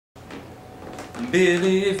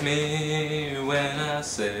Believe me when I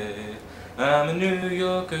say I'm a New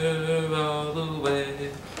Yorker all the way.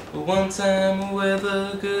 But one time with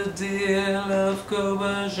a good deal of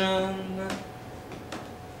coercion,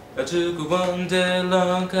 I took a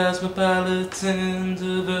one-day-long cosmopolitan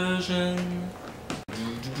diversion.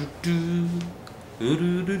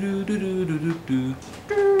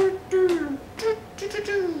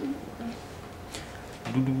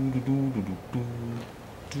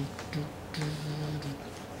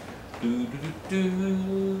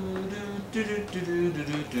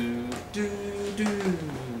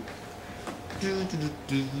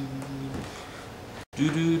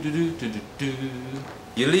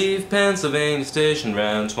 You leave Pennsylvania Station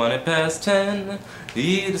round 20 past 10. You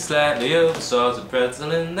eat a slightly oversalted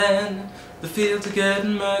pretzel and then the fields are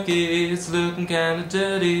getting murky, it's looking kinda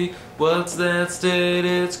dirty. What's that state?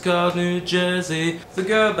 It's called New Jersey. The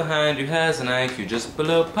girl behind you has an IQ just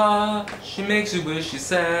below par. She makes you wish you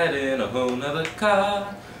sat in a whole nother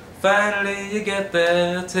car. Finally you get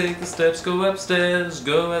there, take the steps, go upstairs,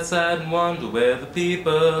 go outside and wonder where the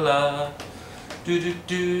people are. Do do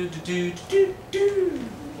do do do do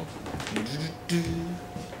do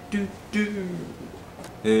do do.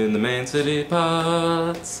 In the main city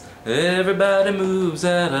parts, everybody moves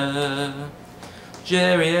at a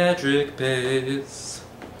geriatric pace,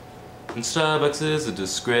 and Starbucks is a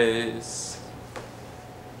disgrace.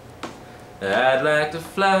 I'd like to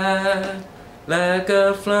fly like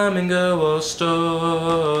a flamingo or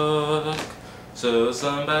stork, so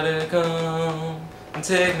somebody come and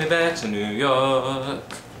take me back to New York.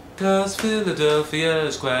 'Cause Philadelphia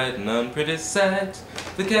is quite an unpretty sight.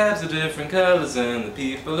 The cabs are different colors and the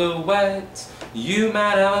people are white. You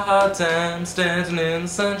might have a hard time standing in the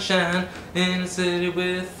sunshine in a city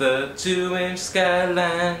with a 2-inch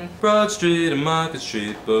skyline. Broad Street and Market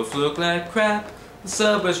Street both look like crap. The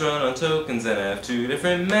subways run on tokens and have 2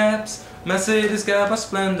 different maps. My city's got more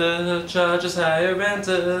splendor, charges higher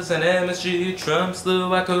renters, and MSG trumps the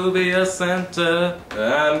Wachovia Center.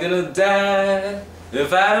 I'm gonna die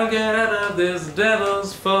if I don't get out of this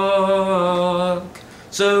devil's fork.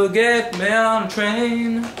 So get me on a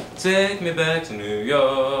train, take me back to New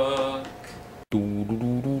York.